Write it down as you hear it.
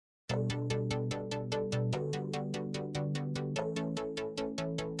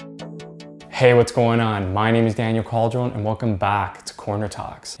Hey, what's going on? My name is Daniel Calderon and welcome back to Corner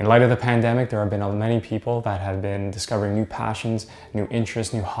Talks. In light of the pandemic, there have been many people that have been discovering new passions, new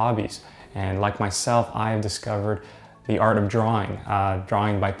interests, new hobbies. And like myself, I have discovered the art of drawing,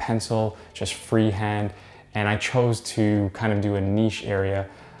 drawing by pencil, just freehand. And I chose to kind of do a niche area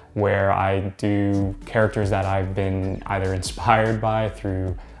where I do characters that I've been either inspired by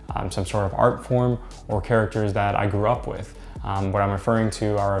through some sort of art form or characters that I grew up with. What I'm referring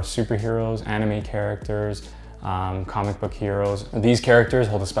to are superheroes, anime characters, comic book heroes. These characters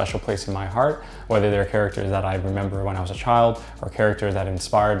hold a special place in my heart, whether they're characters that I remember when I was a child, or characters that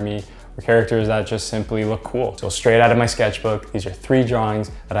inspired me, or characters that just simply look cool. So straight out of my sketchbook, these are 3 drawings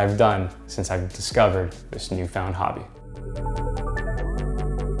that I've done since I've discovered this newfound hobby.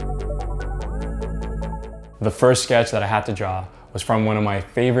 The first sketch that I had to draw was from one of my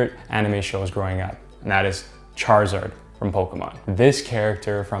favorite anime shows growing up, and that is Charizard from Pokemon. This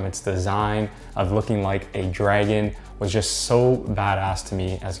character, from its design of looking like a dragon, was just so badass to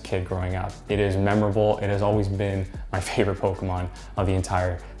me as a kid growing up. It is memorable. It has always been my favorite Pokemon of the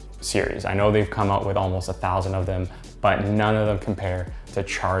entire series. I know they've come out with almost 1,000 of them, but none of them compare to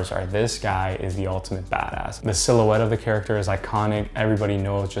Charizard. This guy is the ultimate badass. The silhouette of the character is iconic. Everybody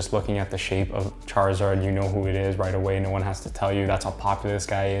knows, just looking at the shape of Charizard, you know who it is right away. No one has to tell you. That's how popular this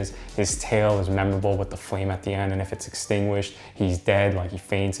guy is. His tail is memorable with the flame at the end, and if it's extinguished, he's dead, like he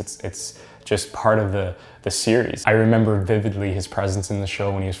faints. It's just part of the series. I remember vividly his presence in the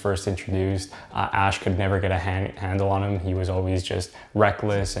show when he was first introduced. Ash could never get a handle on him. He was always just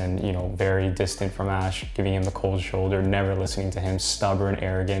reckless and, you know, very distant from Ash, giving him the cold shoulder, never listening to him, stubborn,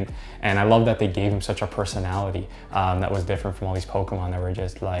 arrogant. And I love that they gave him such a personality that was different from all these Pokemon that were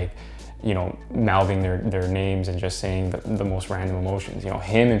just like, you know, mouthing their names and just saying the most random emotions. You know,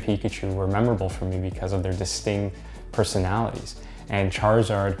 him and Pikachu were memorable for me because of their distinct personalities. And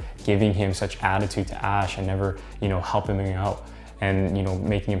Charizard giving him such attitude to Ash and never, you know, helping him out and, you know,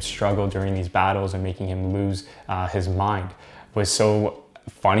 making him struggle during these battles and making him lose his mind was so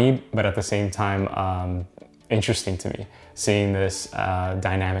funny, but at the same time, interesting to me, seeing this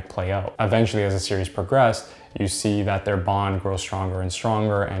dynamic play out. Eventually, as the series progressed, you see that their bond grows stronger and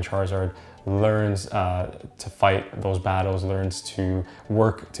stronger, and Charizard learns to fight those battles, learns to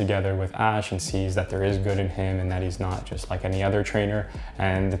work together with Ash, and sees that there is good in him and that he's not just like any other trainer,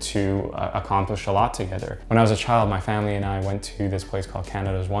 and the two accomplish a lot together. When I was a child, my family and I went to this place called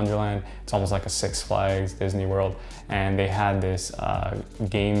Canada's Wonderland. It's almost like a Six Flags, Disney World, and they had this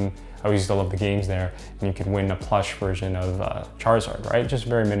game. I used to love the games there, and you could win a plush version of Charizard, right? Just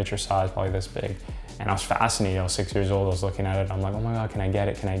very miniature size, probably this big. And I was fascinated. I was 6 years old. I was looking at it. I'm like, oh my God, can I get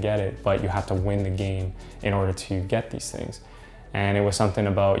it? Can I get it? But you have to win the game in order to get these things. And it was something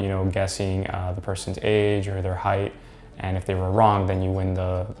about, you know, guessing the person's age or their height. And if they were wrong, then you win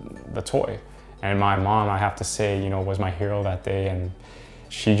the toy. And my mom, I have to say, you know, was my hero that day. And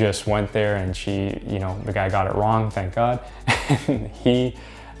she just went there and she, you know, the guy got it wrong, thank God. And he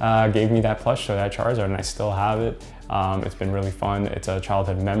gave me that plush toy, that Charizard, and I still have it. It's been really fun. It's a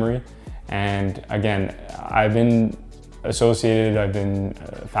childhood memory. And again, I've been associated, I've been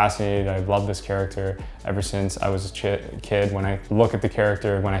fascinated, I've loved this character ever since I was a kid. When I look at the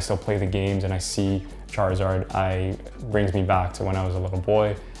character, when I still play the games and I see Charizard, it brings me back to when I was a little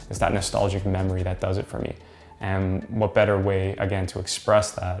boy. It's that nostalgic memory that does it for me. And what better way, again, to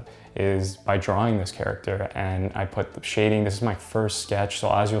express that is by drawing this character. And I put the shading. This is my first sketch,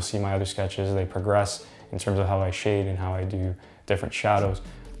 so as you'll see my other sketches, they progress in terms of how I shade and how I do different shadows.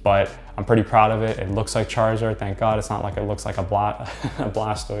 But I'm pretty proud of it. It looks like Charizard, thank God. It's not like it looks like a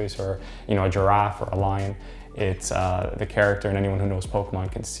Blastoise or, you know, a giraffe or a lion. It's the character, and anyone who knows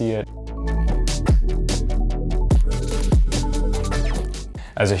Pokemon can see it.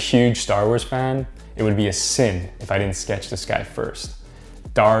 As a huge Star Wars fan, it would be a sin if I didn't sketch this guy first.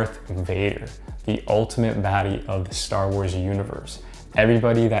 Darth Vader, the ultimate baddie of the Star Wars universe.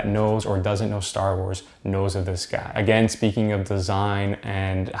 Everybody that knows or doesn't know Star Wars knows of this guy. Again, speaking of design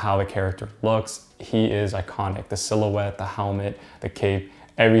and how the character looks, he is iconic. The silhouette, the helmet, the cape,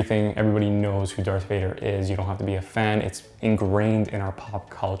 everything, everybody knows who Darth Vader is. You don't have to be a fan. It's ingrained in our pop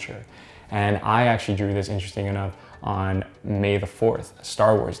culture. And I actually drew this, interesting enough, on May the 4th,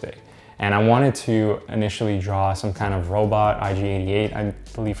 Star Wars Day. And I wanted to initially draw some kind of robot, IG-88, I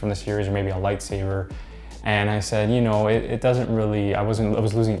believe from the series, or maybe a lightsaber. And I said, you know, it doesn't really, I was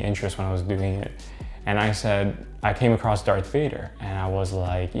losing interest when I was doing it. And I said, I came across Darth Vader and I was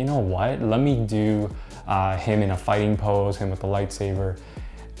like, you know what, let me do him in a fighting pose, him with the lightsaber.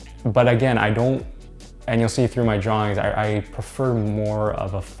 But again, I don't, and you'll see through my drawings, I prefer more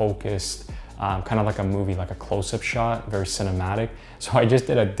of a focused kind of like a movie, like a close-up shot, very cinematic. So I just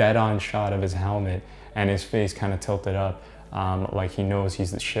did a dead-on shot of his helmet and his face kind of tilted up, like he knows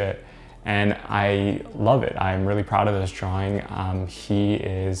he's the shit. And I love it. I'm really proud of this drawing. He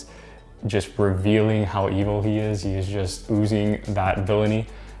is just revealing how evil he is. He is just oozing that villainy.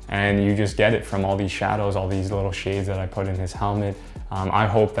 And you just get it from all these shadows, all these little shades that I put in his helmet. I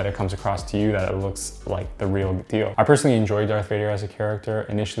hope that it comes across to you that it looks like the real deal. I personally enjoyed Darth Vader as a character.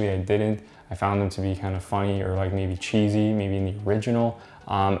 Initially I didn't. I found him to be kind of funny or like maybe cheesy, maybe in the original.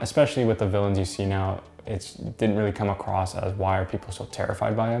 Especially with the villains you see now, it didn't really come across as why are people so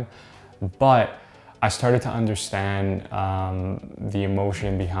terrified by him. But I started to understand the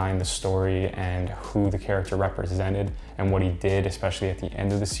emotion behind the story and who the character represented and what he did, especially at the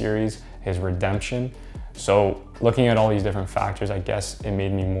end of the series, his redemption. So looking at all these different factors, I guess it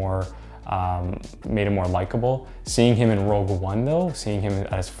made me more, made him more likable. Seeing him in Rogue One though, seeing him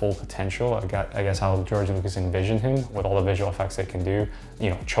at his full potential, I guess how George Lucas envisioned him with all the visual effects they can do, you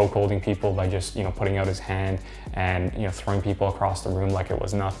know, choke holding people by just, you know, putting out his hand and, you know, throwing people across the room like it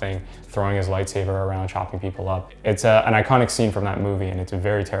was nothing, throwing his lightsaber around, chopping people up. It's an iconic scene from that movie and it's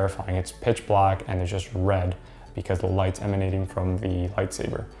very terrifying. It's pitch black and it's just red because the light's emanating from the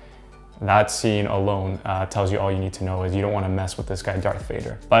lightsaber. That scene alone tells you all you need to know is you don't want to mess with this guy, Darth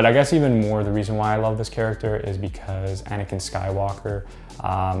Vader. But I guess even more, the reason why I love this character is because Anakin Skywalker,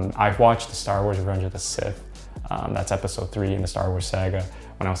 I've watched the Star Wars Revenge of the Sith, that's episode 3 in the Star Wars saga,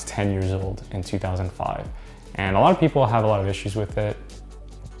 when I was 10 years old in 2005. And a lot of people have a lot of issues with it.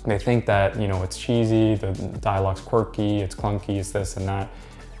 They think that, you know, it's cheesy, the dialogue's quirky, it's clunky, it's this and that.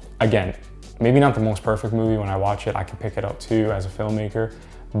 Again, maybe not the most perfect movie. When I watch it, I can pick it up too as a filmmaker,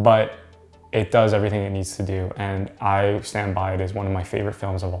 but it does everything it needs to do, and I stand by it as one of my favorite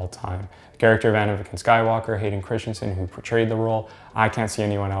films of all time. The character of Anakin Skywalker, Hayden Christensen, who portrayed the role, I can't see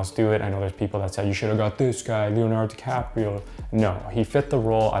anyone else do it. I know there's people that say, you should have got this guy, Leonardo DiCaprio. No, he fit the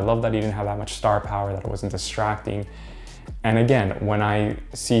role. I love that he didn't have that much star power, that it wasn't distracting. And again, when I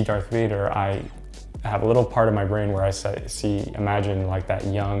see Darth Vader, I have a little part of my brain where I imagine like that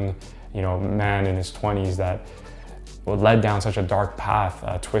young, you know, man in his 20s that led down such a dark path,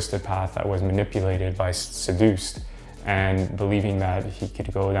 a twisted path that was manipulated by seduced and believing that he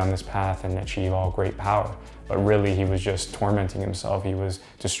could go down this path and achieve all great power. But really he was just tormenting himself. He was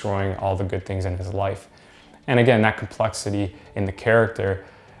destroying all the good things in his life. And again, that complexity in the character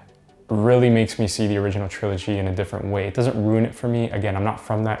really makes me see the original trilogy in a different way. It doesn't ruin it for me. Again, I'm not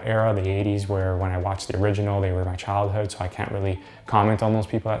from that era, the 80s, where when I watched the original, they were my childhood, so I can't really comment on those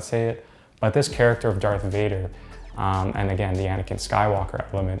people that say it. But this character of Darth Vader, and again, the Anakin Skywalker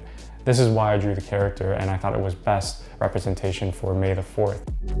element, this is why I drew the character, and I thought it was best representation for May the 4th.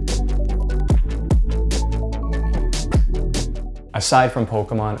 Aside from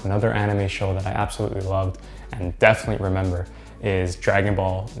Pokemon, another anime show that I absolutely loved and definitely remember is Dragon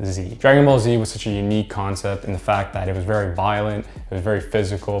Ball Z. Dragon Ball Z was such a unique concept in the fact that it was very violent, it was very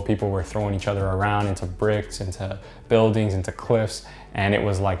physical, people were throwing each other around into bricks, into buildings, into cliffs, and it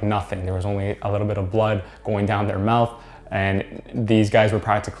was like nothing. There was only a little bit of blood going down their mouth, and these guys were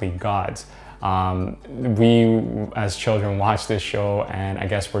practically gods. We, as children, watched this show, and I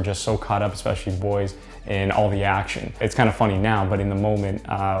guess we're just so caught up, especially boys, in all the action. It's kind of funny now, but in the moment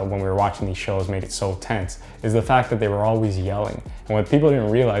when we were watching these shows made it so tense, is the fact that they were always yelling. And what people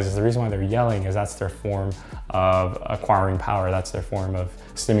didn't realize is the reason why they're yelling is that's their form of acquiring power, that's their form of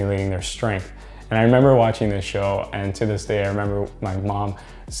stimulating their strength. And I remember watching this show, and to this day I remember my mom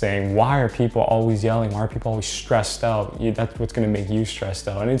saying, why are people always yelling? Why are people always stressed out? That's what's gonna make you stressed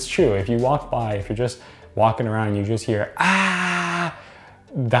out. And it's true, if you walk by, if you're just walking around and you just hear, ah,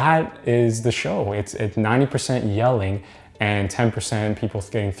 that is the show. It's 90% yelling and 10% people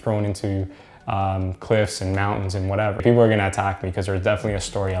getting thrown into cliffs and mountains and whatever. People are gonna attack me because there's definitely a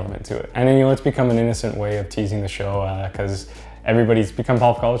story element to it. And then, you know, it's become an innocent way of teasing the show because everybody's become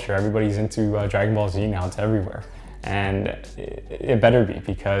pop culture. Everybody's into Dragon Ball Z now, it's everywhere. And it better be,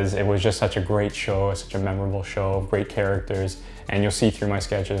 because it was just such a great show, such a memorable show, great characters, and you'll see through my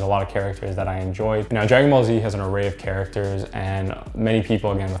sketches a lot of characters that I enjoyed. Now, Dragon Ball Z has an array of characters, and many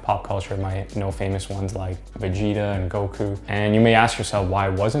people, again, with pop culture might know famous ones like Vegeta and Goku. And you may ask yourself, why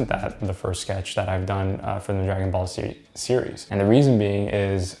wasn't that the first sketch that I've done for the Dragon Ball series? And the reason being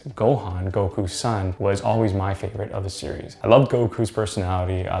is Gohan, Goku's son, was always my favorite of the series. I loved Goku's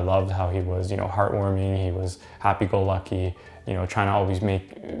personality. I loved how he was, you know, heartwarming. He was happy-go-lucky, you know, trying to always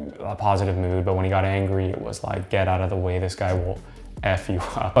make a positive mood, but when he got angry, it was like, get out of the way, this guy will F you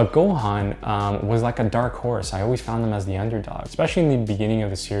up. But Gohan was like a dark horse. I always found him as the underdog, especially in the beginning of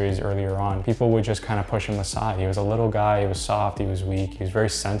the series earlier on. People would just kind of push him aside. He was a little guy, he was soft, he was weak, he was very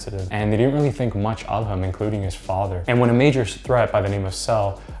sensitive, and they didn't really think much of him, including his father. And when a major threat by the name of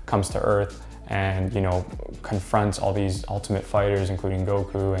Cell comes to Earth and, you know, confronts all these ultimate fighters, including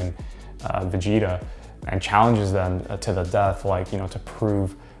Goku and Vegeta, and challenges them to the death, like, you know, to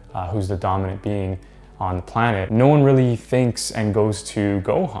prove who's the dominant being on the planet, no one really thinks and goes to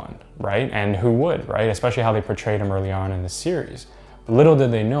Gohan, right? And who would, right? Especially how they portrayed him early on in the series. Little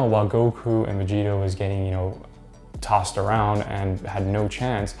did they know, while Goku and Vegeta was getting, you know, tossed around and had no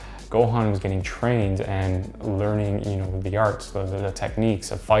chance, Gohan was getting trained and learning, you know, the arts, the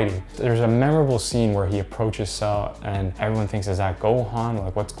techniques of fighting. There's a memorable scene where he approaches Cell and everyone thinks, is that Gohan?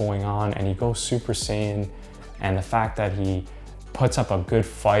 Like, what's going on? And he goes Super Saiyan, and the fact that he puts up a good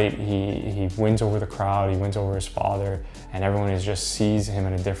fight, he wins over the crowd, he wins over his father, and everyone just sees him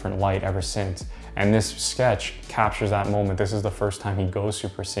in a different light ever since. And this sketch captures that moment. This is the first time he goes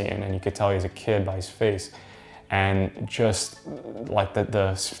Super Saiyan, and you could tell he's a kid by his face. And just like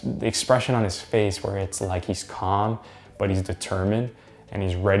the expression on his face, where it's like he's calm, but he's determined, and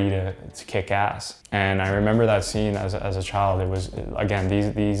he's ready to kick ass. And I remember that scene as a child. It was, again,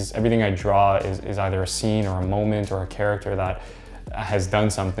 everything I draw is either a scene or a moment or a character that has done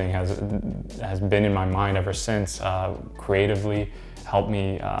something, has been in my mind ever since, creatively helped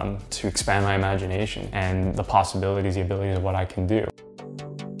me to expand my imagination and the possibilities, the abilities of what I can do.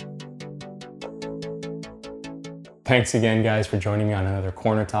 Thanks again, guys, for joining me on another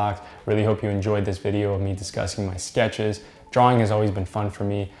Corner Talks. Really hope you enjoyed this video of me discussing my sketches. Drawing has always been fun for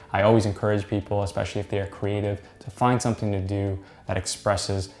me. I always encourage people, especially if they are creative, to find something to do that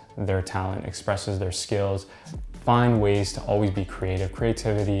expresses their talent, expresses their skills. Find ways to always be creative.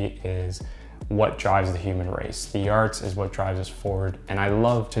 Creativity is what drives the human race. The arts is what drives us forward. And I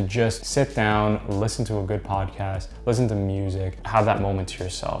love to just sit down, listen to a good podcast, listen to music, have that moment to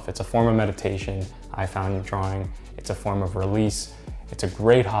yourself. It's a form of meditation. I found in drawing. It's a form of release. It's a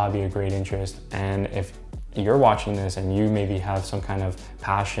great hobby, a great interest. And if you're watching this and you maybe have some kind of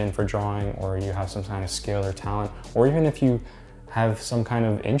passion for drawing, or you have some kind of skill or talent, or even if you have some kind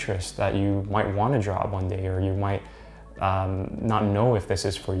of interest that you might want to draw one day, or you might not know if this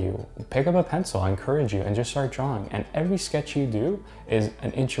is for you, pick up a pencil, I encourage you, and just start drawing. And every sketch you do is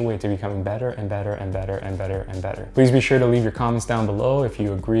an inch away to becoming better and better and better and better and better. Please be sure to leave your comments down below if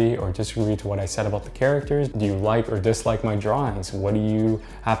you agree or disagree to what I said about the characters. Do you like or dislike my drawings? What do you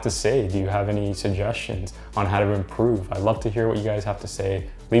have to say? Do you have any suggestions on how to improve? I'd love to hear what you guys have to say.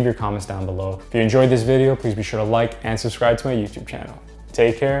 Leave your comments down below. If you enjoyed this video, please be sure to like and subscribe to my YouTube channel.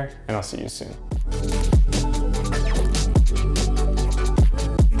 Take care, and I'll see you soon.